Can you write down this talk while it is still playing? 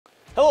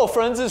Hello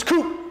friends, it's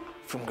Coop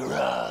from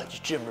Garage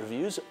Gym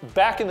Reviews.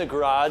 Back in the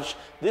garage,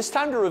 this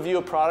time to review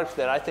a product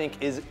that I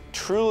think is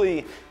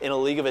truly in a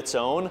league of its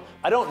own.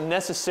 I don't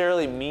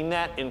necessarily mean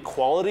that in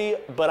quality,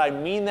 but I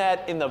mean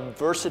that in the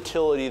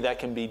versatility that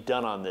can be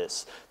done on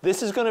this.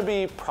 This is gonna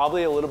be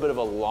probably a little bit of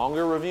a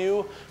longer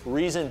review.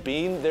 Reason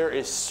being, there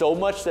is so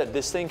much that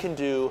this thing can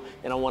do,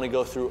 and I wanna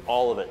go through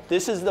all of it.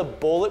 This is the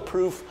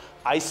Bulletproof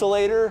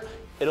Isolator.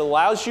 It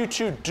allows you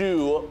to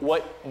do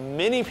what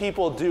many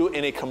people do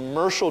in a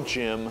commercial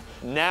gym,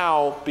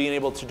 now being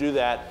able to do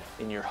that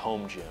in your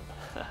home gym.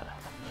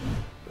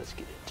 Let's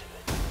get into it.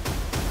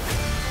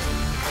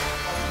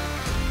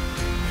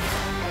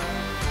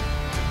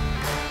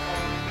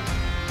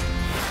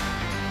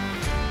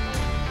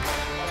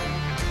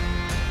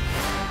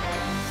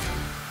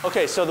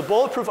 Okay, so the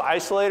Bulletproof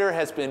Isolator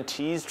has been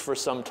teased for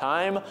some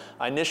time.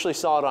 I initially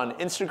saw it on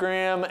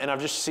Instagram and I've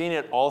just seen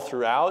it all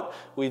throughout.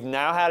 We've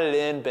now had it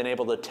in, been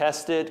able to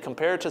test it,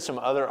 compare it to some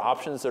other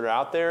options that are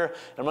out there.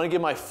 And I'm gonna give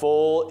my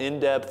full,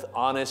 in-depth,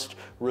 honest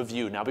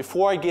review. Now,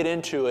 before I get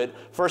into it,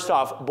 first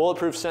off,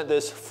 Bulletproof sent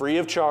this free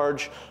of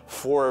charge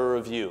for a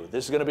review.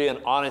 This is gonna be an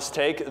honest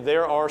take.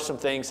 There are some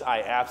things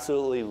I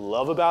absolutely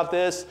love about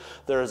this.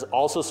 There's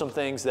also some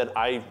things that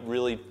I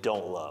really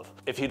don't love.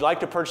 If you'd like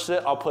to purchase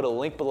it, I'll put a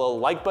link below,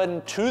 like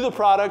button to the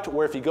product,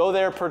 where if you go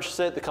there, purchase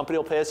it, the company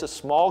will pay us a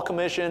small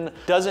commission.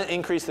 Doesn't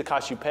increase the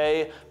cost you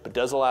pay, but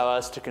does allow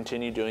us to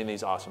continue doing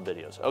these awesome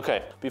videos.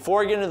 Okay,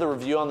 before I get into the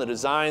review on the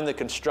design, the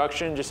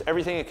construction, just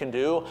everything it can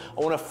do,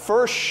 I wanna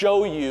first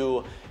show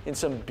you in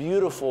some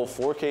beautiful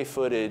 4K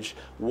footage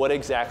what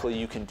exactly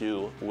you can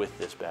do with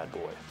this bad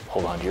boy.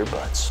 Hold on to your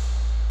butts.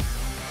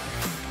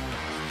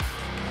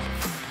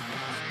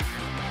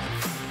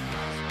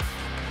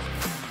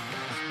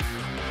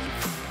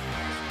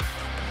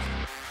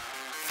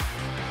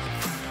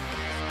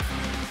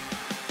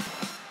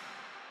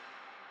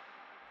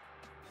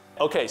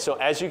 Okay, so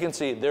as you can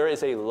see, there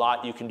is a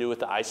lot you can do with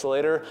the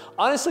Isolator.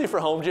 Honestly, for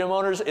home gym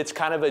owners, it's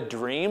kind of a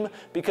dream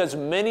because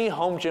many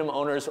home gym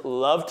owners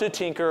love to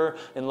tinker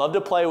and love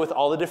to play with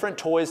all the different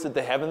toys that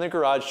they have in their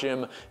garage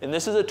gym. And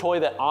this is a toy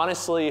that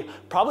honestly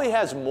probably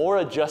has more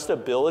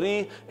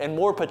adjustability and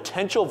more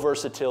potential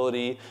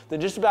versatility than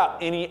just about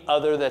any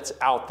other that's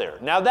out there.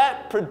 Now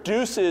that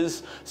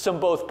produces some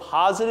both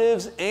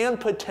positives and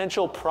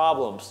potential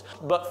problems.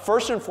 But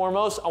first and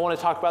foremost, I want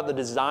to talk about the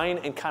design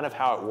and kind of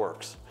how it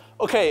works.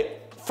 Okay,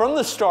 from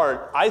the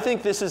start, I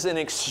think this is an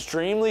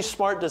extremely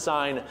smart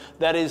design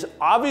that is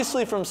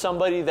obviously from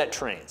somebody that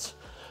trains.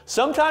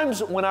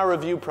 Sometimes when I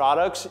review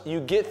products,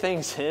 you get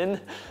things in.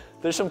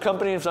 There's some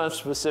companies I'm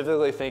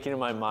specifically thinking in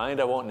my mind,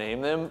 I won't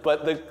name them,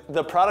 but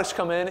the products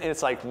come in and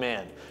it's like,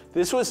 man,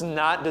 this was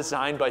not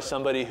designed by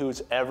somebody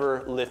who's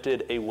ever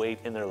lifted a weight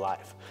in their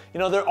life. You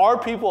know, there are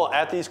people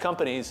at these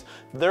companies,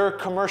 they're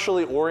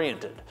commercially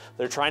oriented.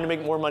 They're trying to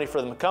make more money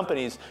for the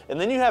companies. And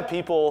then you have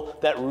people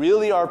that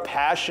really are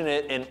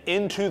passionate and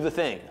into the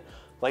thing.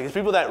 Like it's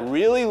people that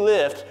really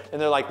lift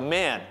and they're like,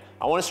 man,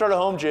 I want to start a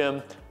home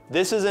gym.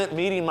 This isn't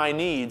meeting my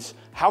needs.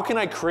 How can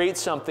I create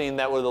something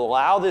that would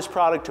allow this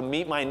product to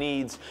meet my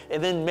needs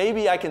and then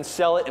maybe I can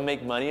sell it and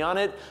make money on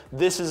it?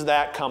 This is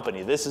that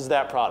company. This is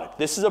that product.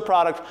 This is a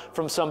product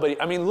from somebody.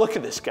 I mean, look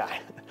at this guy.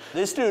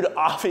 This dude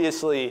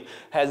obviously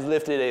has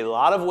lifted a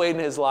lot of weight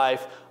in his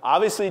life,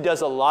 obviously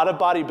does a lot of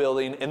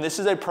bodybuilding, and this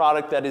is a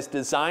product that is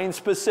designed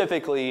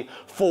specifically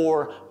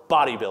for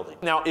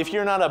bodybuilding. Now, if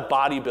you're not a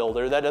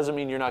bodybuilder, that doesn't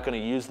mean you're not going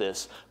to use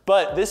this,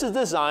 but this is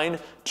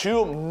designed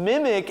to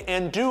mimic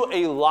and do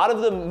a lot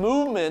of the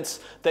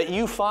movements that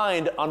you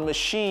find on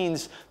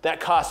machines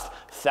that cost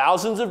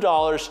thousands of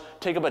dollars,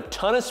 take up a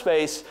ton of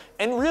space,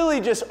 and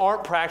really just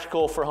aren't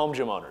practical for home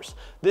gym owners.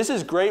 This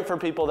is great for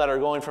people that are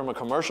going from a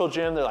commercial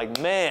gym. They're like,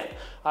 man,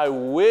 I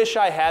wish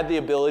I had the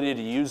ability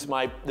to use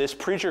this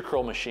preacher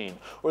curl machine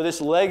or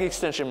this leg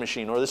extension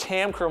machine or this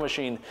ham curl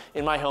machine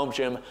in my home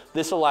gym.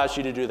 This allows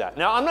you to do that.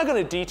 Now, I'm not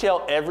going to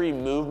detail every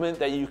movement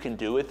that you can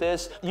do with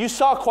this. You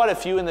saw quite a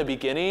few in the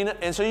beginning,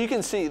 and so you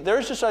can see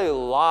there's just a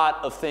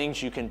lot of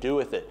things you can do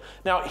with it.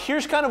 Now,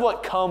 here's kind of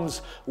what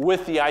comes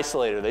with the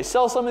Isolator. They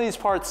sell some of these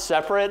parts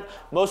separate.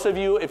 Most of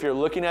you, if you're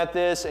looking at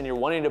this and you're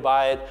wanting to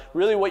buy it,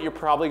 really what you're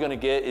probably going to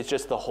get is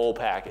just the whole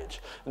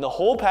package. And the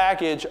whole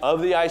package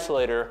of the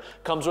Isolator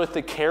comes with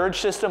the carriage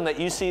system that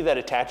you see that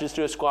attaches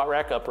to a squat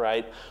rack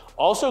upright.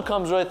 Also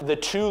comes with the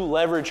two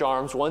leverage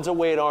arms. One's a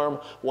weight arm,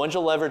 one's a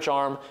leverage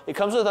arm. It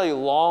comes with a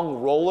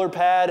long roller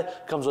pad,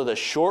 comes with a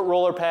short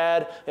roller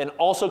pad, and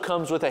also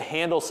comes with a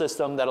handle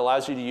system that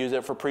allows you to use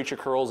it for preacher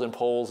curls and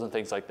pulls and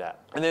things like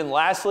that. And then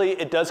lastly,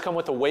 it does come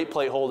with a weight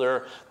plate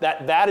holder.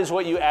 That is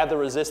what you add the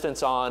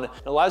resistance on. It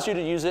allows you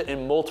to use it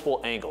in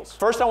multiple angles.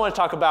 First, I want to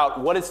talk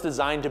about what it's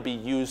designed to be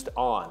used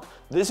on.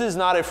 This is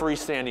not a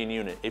freestanding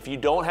unit. If you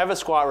don't have a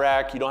squat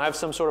rack, you don't have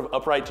some sort of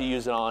upright to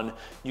use it on,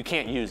 you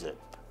can't use it.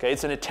 Okay,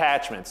 it's an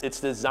attachment. It's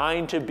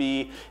designed to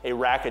be a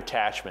rack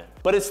attachment,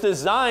 but it's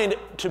designed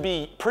to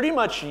be pretty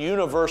much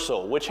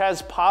universal, which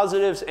has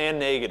positives and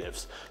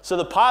negatives. So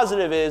the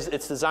positive is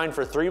it's designed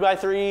for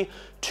 3x3,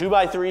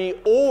 2x3,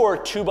 or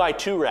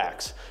 2x2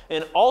 racks,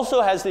 and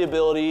also has the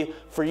ability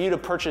for you to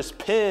purchase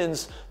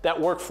pins that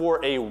work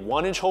for a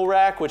 1-inch hole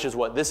rack, which is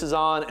what this is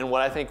on and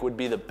what I think would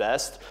be the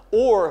best,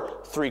 or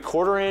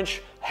 3/4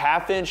 inch,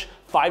 1/2 inch,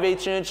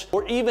 5/8 inch,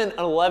 or even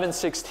an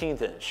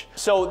 11/16 inch.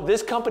 So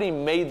this company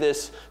made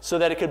this so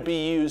that it could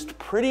be used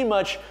pretty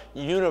much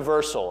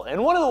universal.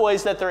 And one of the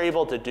ways that they're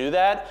able to do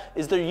that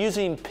is they're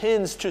using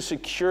pins to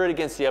secure it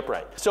against the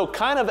upright. So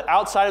kind of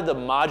outside of the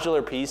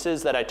modular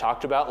pieces that I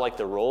talked about, like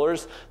the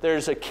rollers,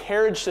 there's a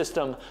carriage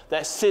system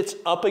that sits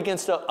up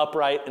against the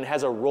upright and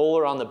has a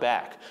roller on the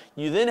back.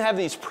 You then have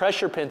these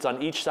pressure pins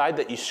on each side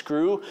that you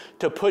screw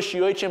to push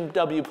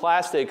UHMW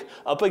plastic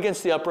up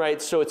against the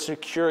upright so it's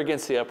secure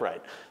against the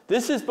upright.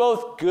 This is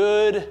both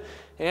good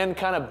and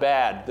kind of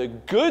bad. The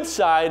good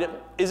side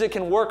is it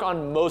can work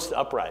on most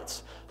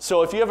uprights.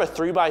 So if you have a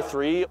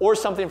 3x3 or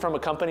something from a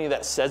company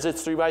that says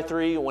it's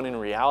 3x3, when in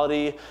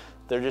reality,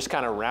 they're just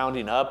kind of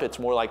rounding up. It's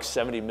more like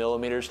 70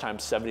 millimeters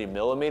times 70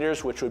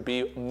 millimeters, which would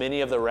be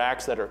many of the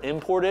racks that are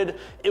imported.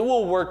 It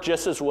will work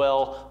just as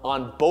well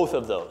on both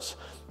of those.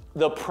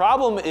 The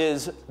problem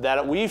is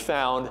that we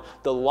found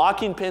the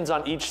locking pins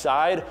on each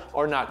side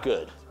are not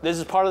good. This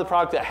is part of the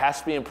product that has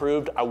to be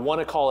improved. I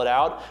want to call it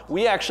out.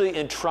 We actually,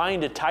 in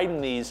trying to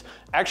tighten these,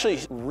 actually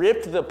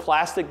ripped the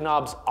plastic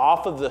knobs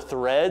off of the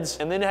threads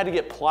and then had to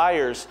get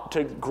pliers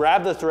to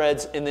grab the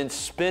threads and then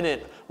spin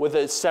it with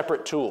a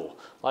separate tool.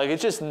 Like,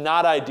 it's just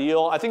not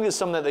ideal. I think this is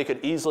something that they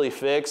could easily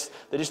fix.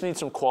 They just need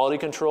some quality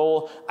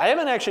control. I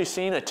haven't actually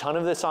seen a ton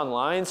of this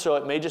online, so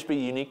it may just be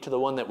unique to the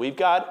one that we've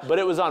got, but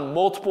it was on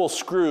multiple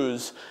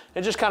screws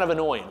and just kind of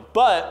annoying.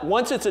 But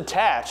once it's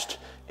attached,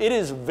 it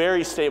is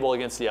very stable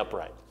against the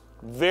upright.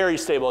 Very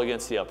stable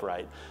against the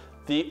upright.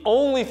 The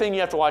only thing you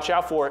have to watch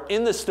out for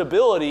in the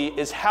stability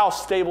is how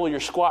stable your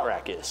squat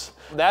rack is.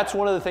 That's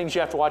one of the things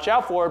you have to watch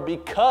out for,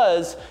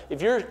 because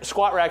if your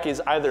squat rack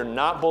is either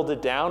not bolted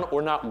down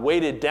or not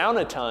weighted down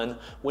a ton,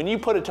 when you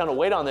put a ton of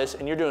weight on this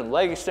and you're doing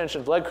leg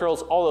extensions, leg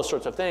curls, all those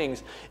sorts of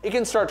things, it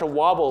can start to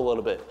wobble a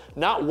little bit.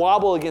 Not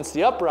wobble against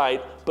the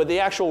upright, but the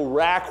actual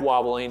rack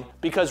wobbling,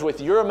 because with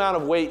your amount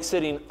of weight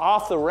sitting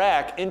off the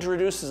rack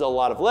introduces a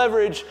lot of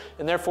leverage,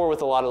 and therefore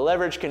with a lot of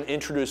leverage can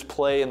introduce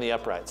play in the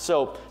upright.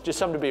 So just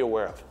something to be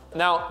aware of.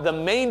 Now, the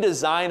main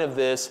design of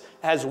this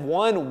has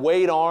one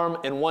weight arm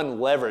and one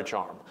leverage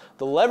arm.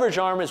 The leverage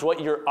arm is what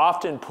you're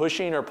often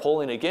pushing or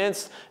pulling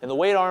against, and the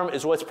weight arm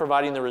is what's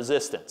providing the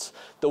resistance.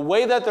 The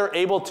way that they're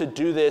able to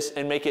do this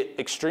and make it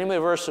extremely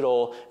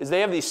versatile is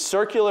they have these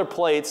circular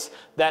plates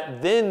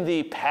that then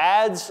the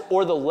pads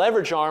or the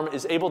leverage arm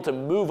is able to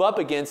move up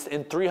against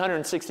in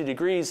 360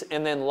 degrees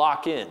and then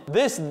lock in.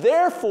 This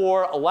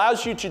therefore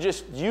allows you to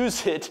just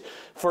use it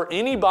for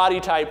any body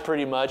type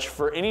pretty much,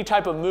 for any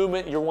type of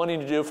movement you're wanting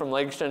to do, from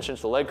leg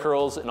extensions to leg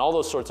curls and all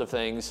those sorts of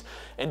things,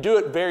 and do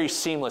it very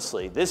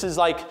seamlessly. This is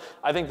like,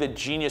 I think, the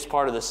genius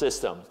part of the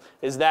system,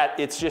 is that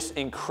it's just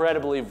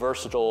incredibly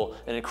versatile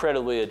and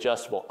incredibly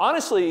adjustable.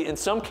 Honestly, in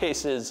some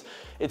cases,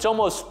 it's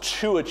almost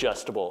too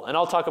adjustable, and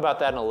I'll talk about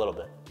that in a little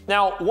bit.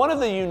 Now, one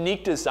of the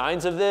unique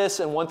designs of this,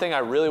 and one thing I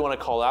really want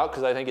to call out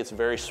because I think it's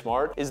very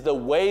smart, is the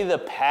way the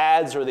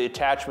pads or the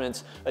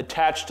attachments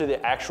attach to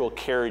the actual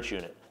carriage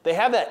unit. They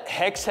have that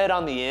hex head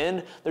on the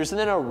end. There's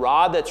then a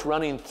rod that's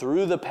running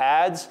through the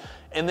pads,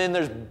 and then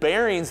there's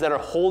bearings that are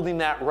holding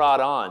that rod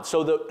on.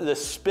 So the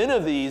spin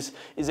of these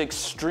is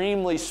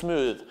extremely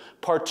smooth,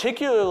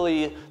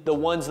 particularly the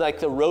ones like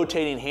the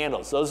rotating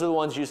handles. Those are the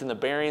ones using the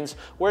bearings,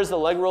 whereas the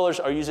leg rollers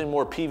are using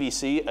more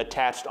PVC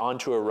attached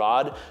onto a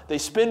rod. They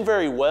spin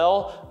very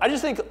well. I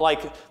just think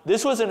like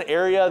this was an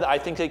area that I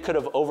think they could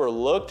have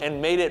overlooked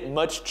and made it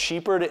much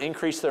cheaper to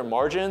increase their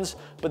margins,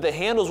 but the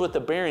handles with the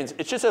bearings,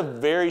 it's just a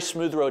very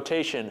smooth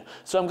rotation.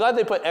 So I'm glad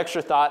they put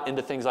extra thought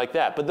into things like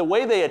that. But the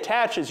way they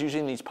attach is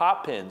using these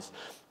pop pins.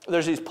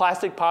 There's these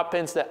plastic pop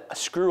pins that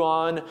screw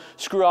on,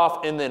 screw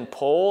off, and then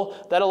pull.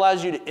 That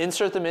allows you to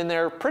insert them in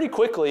there pretty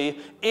quickly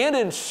and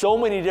in so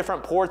many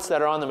different ports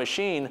that are on the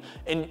machine,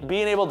 and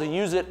being able to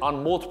use it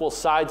on multiple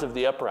sides of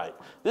the upright.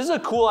 This is a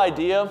cool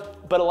idea,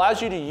 but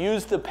allows you to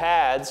use the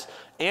pads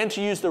and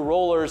to use the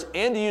rollers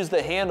and to use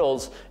the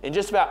handles in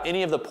just about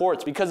any of the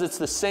ports because it's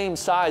the same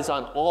size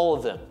on all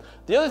of them.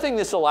 The other thing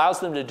this allows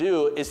them to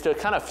do is to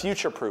kind of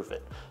future-proof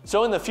it.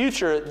 So in the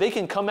future, they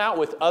can come out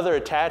with other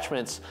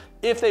attachments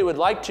if they would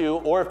like to,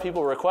 or if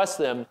people request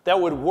them, that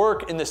would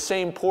work in the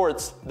same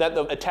ports that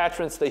the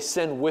attachments they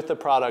send with the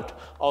product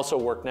also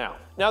work now.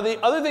 Now,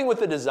 the other thing with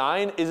the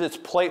design is it's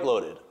plate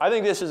loaded. I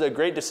think this is a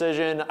great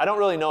decision. I don't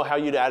really know how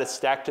you'd add a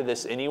stack to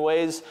this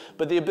anyways,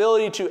 but the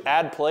ability to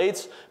add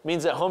plates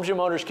means that home gym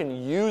owners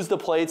can use the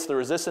plates, the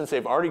resistance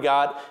they've already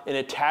got, and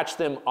attach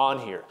them on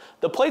here.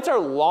 The plates are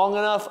long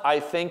enough, I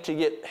think, to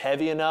get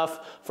heavy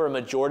enough for a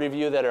majority of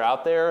you that are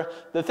out there.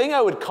 The thing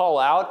I would call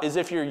out is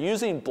if you're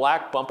using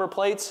black bumper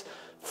plates,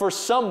 For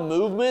some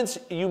movements,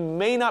 you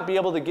may not be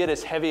able to get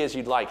as heavy as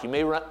you'd like. You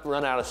may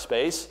run out of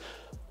space.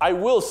 I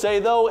will say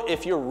though,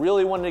 if you're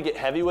really wanting to get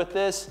heavy with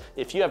this,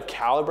 if you have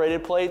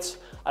calibrated plates,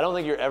 I don't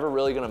think you're ever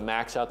really gonna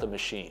max out the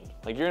machine.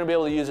 Like you're gonna be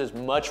able to use as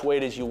much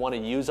weight as you wanna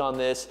use on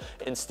this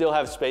and still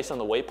have space on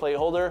the weight plate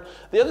holder.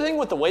 The other thing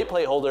with the weight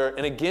plate holder,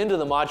 and again to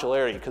the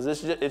modularity, because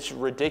it's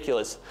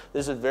ridiculous,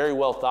 this is very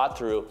well thought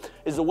through,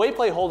 is the weight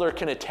plate holder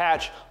can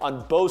attach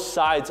on both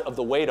sides of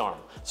the weight arm.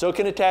 So it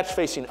can attach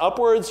facing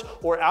upwards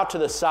or out to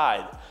the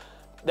side.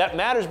 That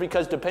matters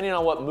because depending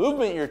on what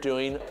movement you're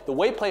doing, the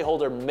weight plate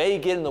holder may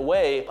get in the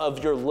way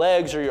of your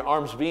legs or your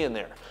arms being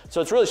there.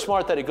 So it's really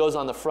smart that it goes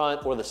on the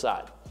front or the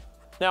side.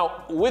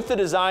 Now, with the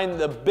design,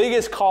 the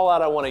biggest call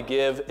out I want to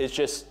give is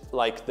just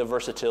like the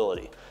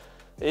versatility.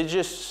 It's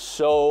just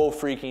so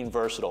freaking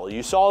versatile.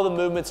 You saw the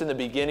movements in the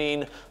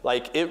beginning,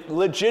 like it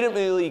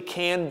legitimately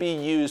can be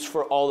used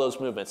for all those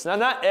movements. Now,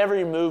 not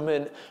every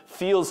movement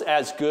feels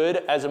as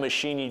good as a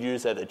machine you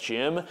use at the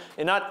gym,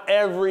 and not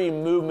every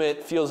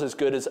movement feels as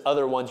good as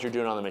other ones you're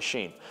doing on the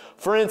machine.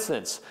 For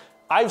instance,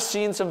 I've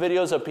seen some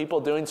videos of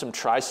people doing some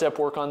tricep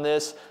work on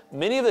this.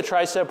 Many of the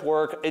tricep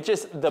work,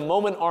 the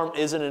moment arm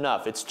isn't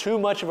enough. It's too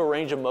much of a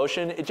range of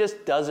motion. It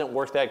just doesn't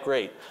work that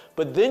great.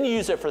 But then you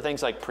use it for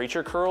things like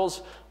preacher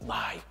curls.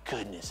 My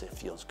goodness, it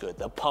feels good.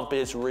 The pump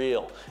is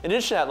real. In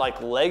addition to that,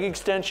 like leg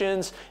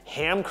extensions,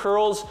 ham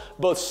curls,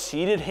 both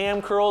seated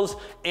ham curls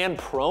and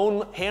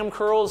prone ham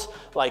curls,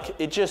 like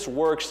it just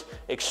works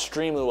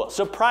extremely well.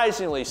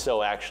 Surprisingly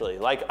so, actually.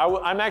 Like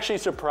I'm actually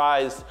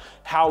surprised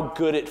how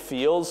good it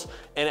feels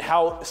and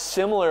how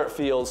similar it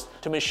feels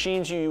to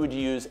machines you would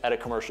use at a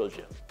commercial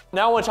gym.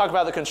 Now I want to talk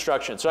about the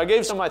construction. So I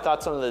gave some of my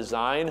thoughts on the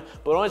design,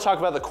 but I want to talk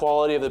about the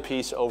quality of the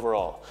piece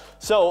overall.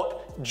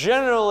 So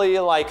generally,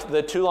 like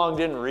the too long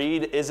didn't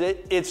read,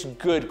 it's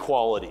good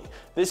quality.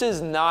 This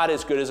is not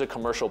as good as a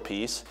commercial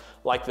piece.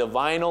 Like the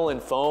vinyl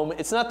and foam,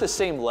 it's not the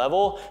same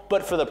level,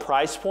 but for the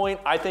price point,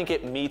 I think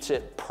it meets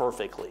it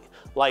perfectly.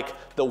 Like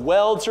the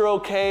welds are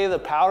okay, the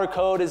powder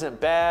coat isn't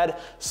bad.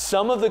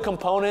 Some of the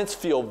components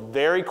feel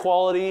very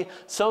quality,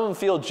 some of them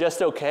feel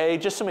just okay.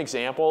 Just some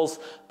examples.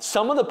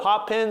 Some of the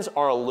pop pins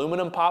are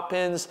aluminum pop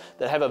pins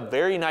that have a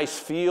very nice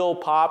feel,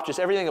 pop,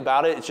 just everything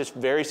about it, it's just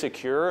very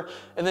secure.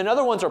 And then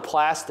other ones are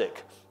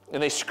plastic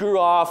and they screw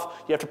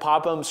off, you have to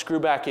pop them, screw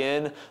back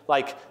in.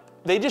 Like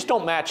they just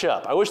don't match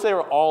up. I wish they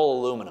were all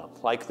aluminum.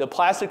 Like the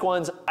plastic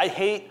ones, I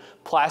hate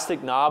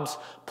plastic knobs.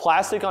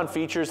 Plastic on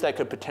features that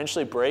could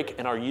potentially break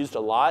and are used a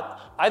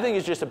lot, I think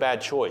is just a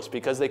bad choice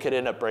because they could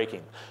end up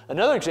breaking.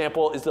 Another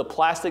example is the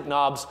plastic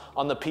knobs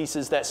on the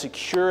pieces that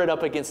secure it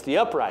up against the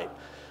upright.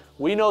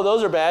 We know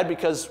those are bad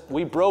because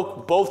we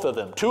broke both of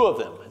them, 2 of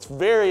them. It's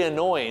very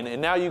annoying,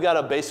 and now you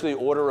gotta basically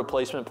order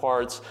replacement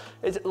parts.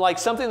 It's like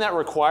something that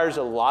requires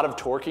a lot of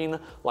torquing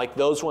like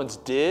those ones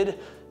did.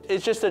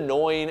 It's just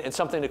annoying and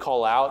something to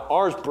call out.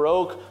 Ours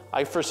broke.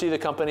 I foresee the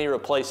company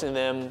replacing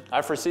them.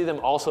 I foresee them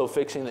also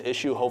fixing the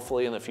issue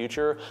hopefully in the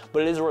future,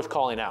 but it is worth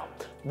calling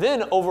out.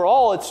 Then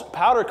overall it's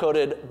powder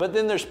coated, but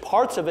then there's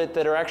parts of it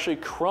that are actually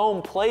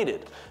chrome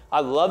plated.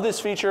 I love this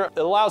feature. It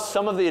allows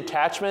some of the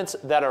attachments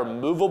that are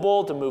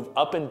movable to move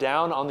up and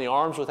down on the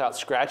arms without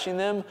scratching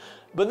them.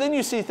 But then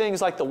you see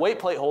things like the weight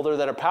plate holder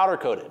that are powder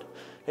coated.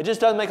 It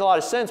just doesn't make a lot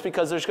of sense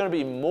because there's going to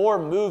be more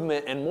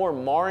movement and more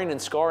marring and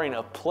scarring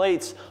of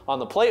plates on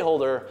the plate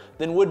holder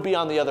than would be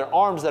on the other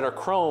arms that are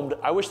chromed.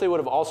 I wish they would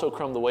have also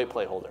chromed the weight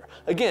plate holder.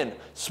 Again,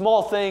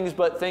 small things,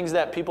 but things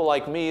that people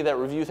like me that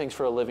review things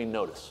for a living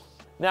notice.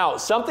 Now,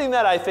 something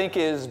that I think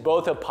is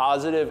both a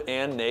positive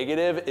and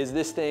negative is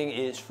this thing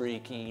is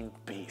freaking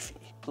beefy.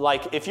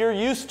 Like if you're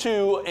used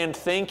to and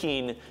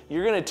thinking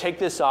you're going to take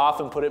this off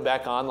and put it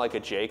back on like a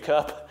J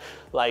cup,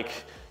 like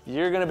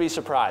you're gonna be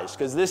surprised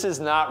because this is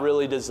not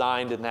really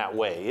designed in that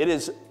way. It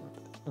is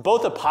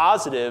both a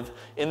positive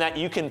in that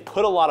you can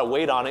put a lot of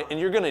weight on it and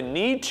you're gonna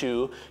need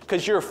to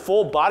because your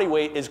full body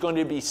weight is going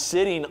to be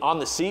sitting on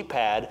the seat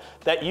pad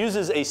that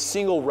uses a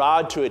single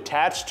rod to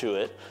attach to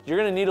it. You're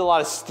gonna need a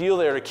lot of steel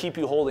there to keep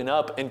you holding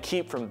up and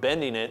keep from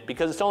bending it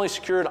because it's only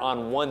secured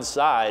on one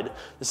side.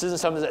 This isn't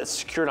something that's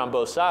secured on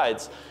both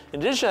sides. In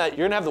addition to that,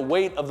 you're gonna have the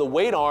weight of the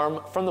weight arm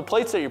from the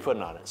plates that you're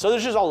putting on it. So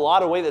there's just a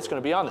lot of weight that's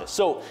gonna be on this.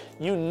 So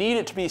you need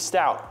it to be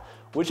stout,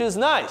 which is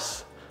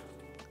nice.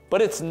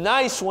 But it's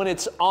nice when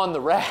it's on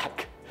the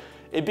rack.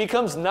 It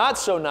becomes not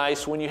so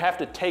nice when you have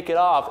to take it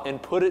off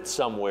and put it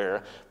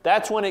somewhere.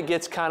 That's when it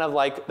gets kind of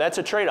like, that's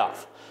a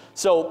trade-off.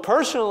 So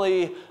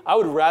personally, I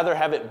would rather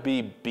have it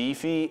be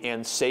beefy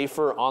and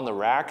safer on the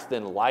rack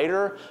than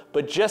lighter,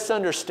 but just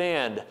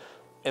understand,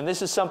 and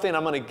this is something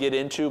I'm gonna get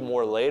into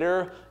more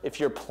later, if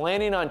you're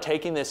planning on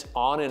taking this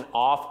on and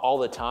off all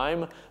the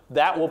time,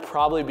 that will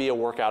probably be a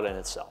workout in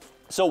itself.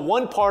 So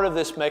one part of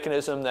this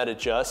mechanism that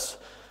adjusts,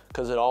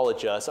 because it all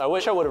adjusts. I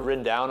wish I would have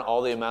written down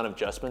all the amount of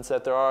adjustments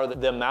that there are,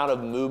 the amount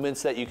of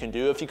movements that you can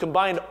do. If you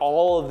combined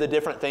all of the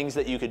different things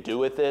that you could do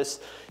with this,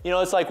 you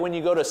know, it's like when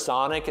you go to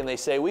Sonic and they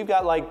say, we've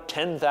got like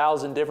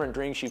 10,000 different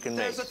drinks you can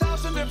make. There's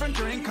 1,000 different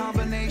drink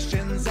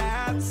combinations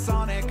at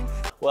Sonic.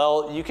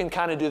 Well, you can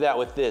kind of do that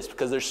with this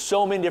because there's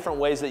so many different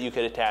ways that you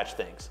could attach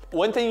things.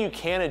 One thing you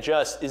can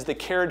adjust is the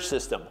carriage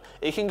system.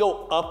 It can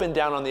go up and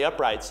down on the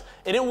uprights,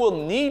 and it will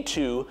need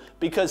to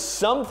because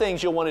some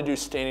things you'll want to do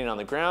standing on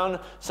the ground,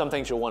 some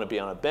things you'll want to be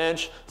on a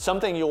bench, some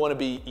things you'll want to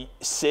be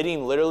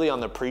sitting literally on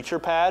the preacher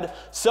pad.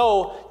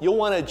 So you'll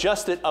want to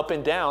adjust it up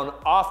and down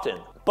often.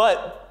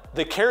 But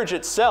the carriage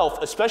itself,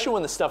 especially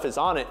when the stuff is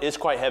on it, is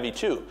quite heavy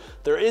too.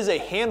 There is a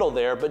handle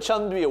there, but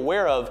something to be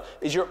aware of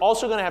is you're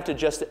also going to have to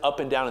adjust it up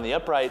and down in the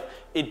upright.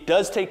 It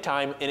does take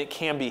time and it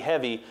can be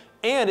heavy,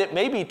 and it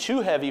may be too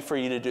heavy for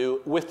you to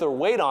do with the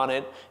weight on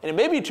it, and it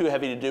may be too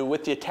heavy to do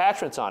with the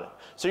attachments on it.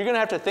 So you're going to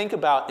have to think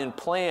about and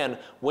plan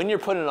when you're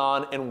putting it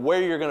on and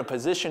where you're going to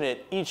position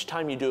it each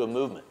time you do a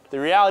movement. The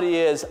reality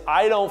is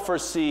I don't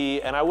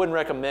foresee, and I wouldn't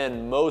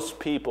recommend most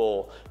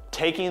people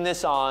taking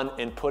this on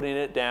and putting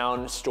it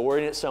down,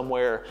 storing it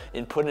somewhere,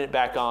 and putting it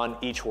back on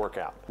each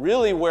workout.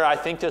 Really where I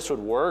think this would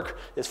work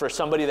is for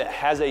somebody that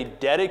has a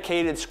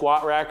dedicated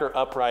squat rack or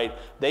upright,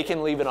 they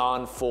can leave it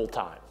on full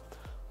time.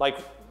 Like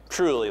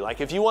truly, like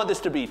if you want this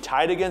to be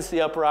tight against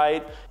the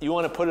upright, you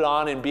want to put it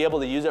on and be able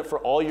to use it for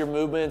all your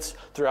movements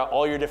throughout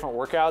all your different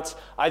workouts,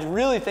 I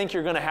really think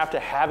you're going to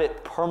have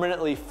it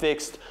permanently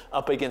fixed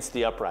up against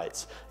the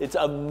uprights. It's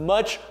a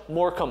much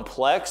more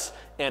complex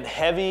and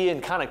heavy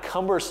and kind of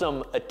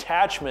cumbersome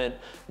attachment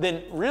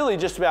than really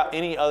just about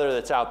any other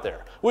that's out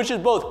there, which is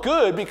both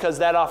good because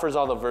that offers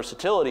all the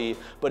versatility,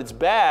 but it's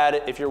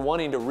bad if you're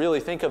wanting to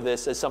really think of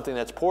this as something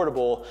that's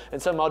portable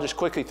and something I'll just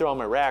quickly throw on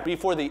my rack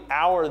before the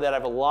hour that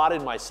I've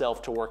allotted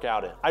myself to work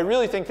out in. I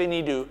really think they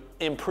need to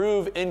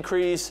improve,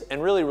 increase,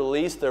 and really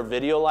release their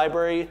video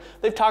library.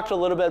 They've talked a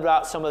little bit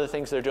about some of the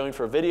things they're doing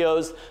for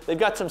videos. They've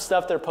got some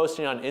stuff they're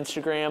posting on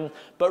Instagram,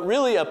 but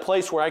really a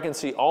place where I can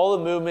see all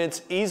the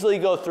movements, easily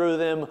go through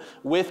them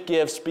with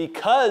GIFs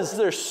because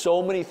there's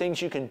so many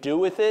things you can do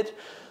with it.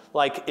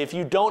 Like if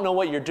you don't know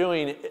what you're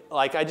doing,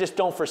 like I just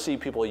don't foresee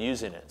people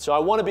using it. So I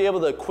want to be able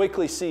to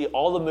quickly see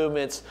all the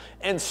movements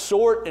and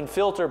sort and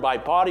filter by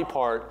body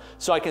part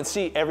so I can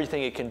see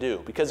everything it can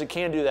do because it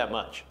can do that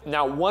much.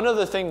 Now, one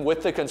other thing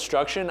with the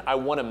construction I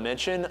want to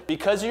mention,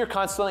 because you're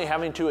constantly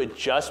having to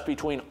adjust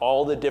between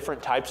all the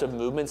different types of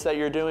movements that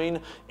you're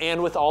doing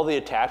and with all the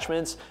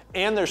attachments,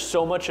 and there's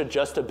so much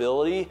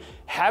adjustability,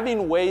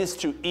 having ways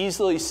to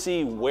easily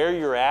see where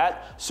you're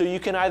at so you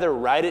can either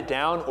write it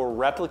down or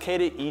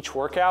replicate it each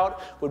workout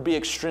would be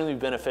extremely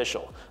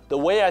beneficial. The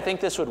way I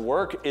think this would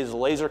work is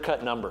laser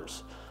cut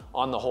numbers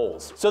on the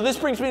holes. So this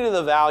brings me to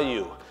the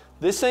value.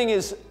 This thing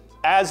is,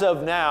 as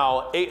of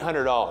now,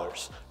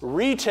 $800.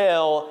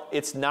 Retail,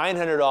 it's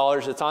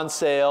 $900. It's on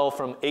sale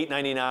from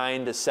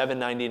 $899 to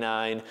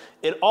 $799.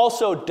 It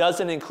also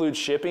doesn't include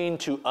shipping.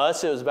 To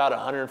us, it was about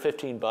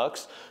 115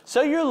 bucks.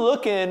 So you're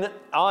looking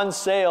on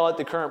sale at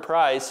the current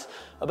price,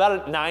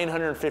 about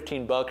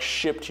 915 bucks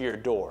shipped to your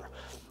door.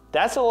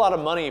 That's a lot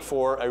of money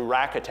for a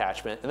rack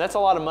attachment, and that's a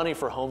lot of money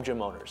for home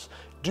gym owners.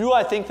 Do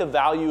I think the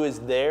value is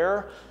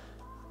there?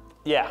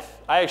 Yeah,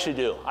 I actually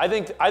do. I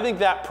think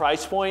that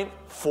price point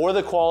for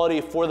the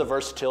quality, for the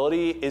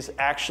versatility is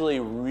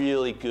actually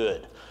really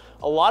good.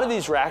 A lot of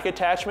these rack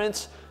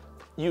attachments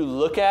you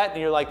look at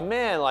and you're like,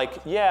 man, like,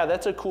 yeah,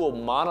 that's a cool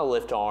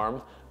monolift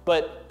arm,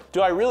 but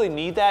do I really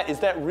need that? Is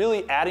that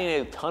really adding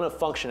a ton of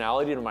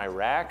functionality to my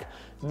rack?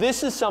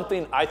 This is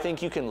something I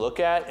think you can look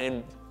at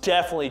and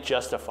definitely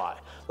justify.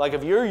 Like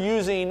if you're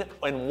using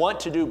and want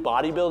to do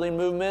bodybuilding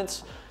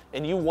movements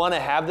and you want to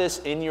have this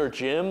in your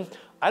gym,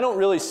 I don't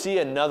really see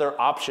another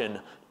option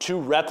to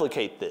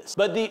replicate this.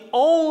 But the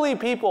only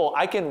people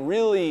I can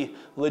really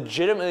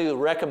legitimately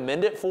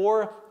recommend it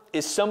for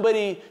is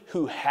somebody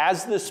who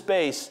has the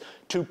space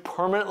to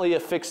permanently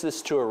affix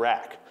this to a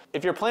rack.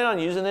 If you're planning on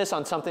using this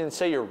on something,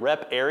 say your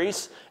Rep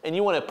Aries, and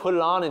you want to put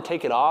it on and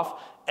take it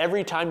off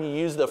every time you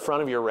use the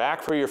front of your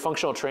rack for your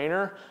functional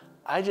trainer,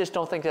 I just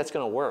don't think that's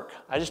going to work.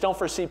 I just don't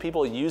foresee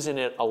people using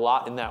it a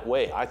lot in that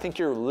way. I think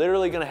you're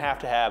literally going to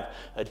have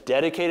a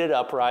dedicated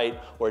upright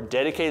or a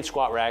dedicated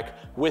squat rack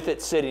with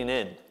it sitting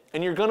in.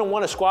 And you're going to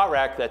want a squat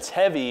rack that's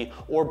heavy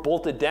or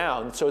bolted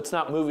down so it's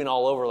not moving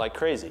all over like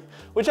crazy,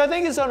 which I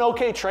think is an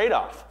okay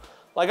trade-off.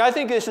 Like I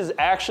think this is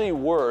actually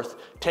worth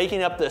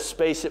taking up the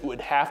space it would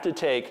have to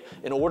take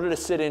in order to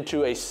sit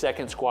into a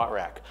second squat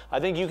rack. I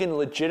think you can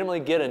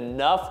legitimately get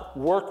enough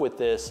work with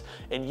this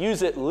and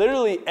use it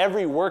literally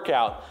every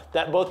workout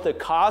that both the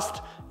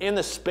cost and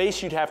the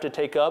space you'd have to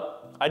take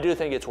up, I do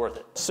think it's worth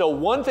it. So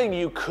one thing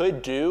you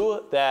could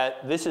do,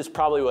 that this is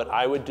probably what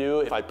I would do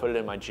if I put it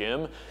in my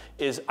gym,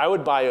 is I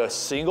would buy a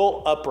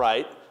single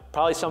upright,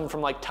 probably some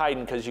from like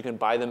Titan because you can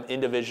buy them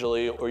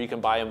individually or you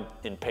can buy them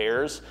in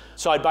pairs.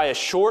 So I'd buy as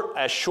short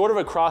of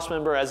a cross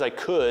member as I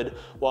could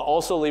while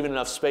also leaving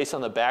enough space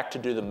on the back to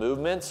do the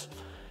movements.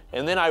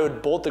 And then I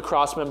would bolt the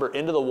cross member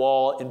into the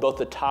wall in both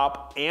the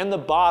top and the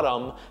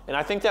bottom. And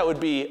I think that would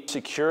be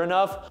secure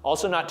enough,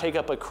 also not take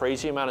up a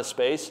crazy amount of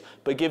space,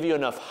 but give you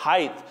enough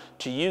height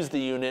to use the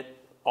unit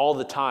all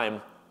the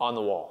time on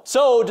the wall.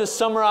 So to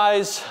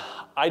summarize,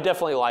 I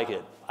definitely like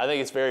it. I think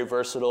it's very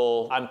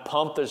versatile. I'm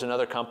pumped there's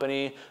another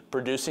company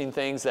producing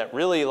things that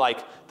really,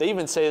 like, they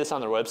even say this on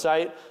their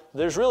website,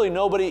 there's really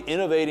nobody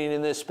innovating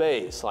in this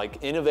space,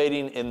 like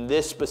innovating in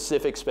this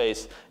specific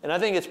space. And I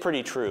think it's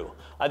pretty true.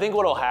 I think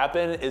what'll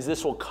happen is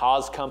this will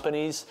cause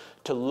companies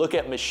to look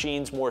at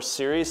machines more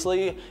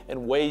seriously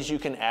and ways you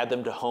can add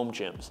them to home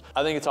gyms.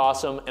 I think it's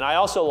awesome. And I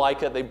also like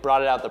that they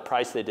brought it out the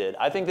price they did.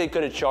 I think they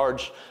could have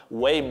charged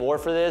way more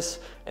for this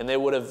and they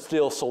would have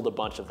still sold a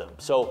bunch of them.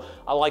 So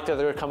I like that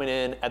they're coming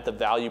in at the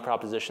value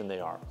proposition they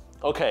are.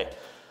 Okay.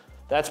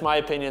 That's my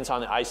opinions on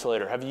the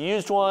Isolator. Have you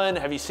used one?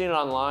 Have you seen it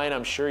online?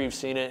 I'm sure you've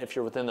seen it if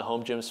you're within the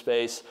home gym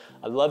space.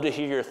 I'd love to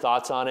hear your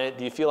thoughts on it.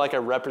 Do you feel like I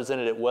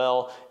represented it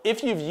well?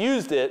 If you've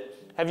used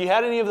it, have you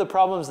had any of the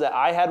problems that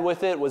I had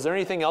with it? Was there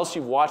anything else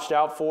you've watched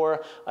out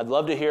for? I'd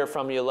love to hear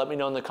from you. Let me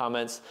know in the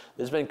comments.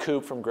 This has been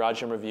Coop from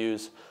Garage Gym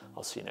Reviews.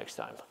 I'll see you next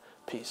time.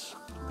 Peace.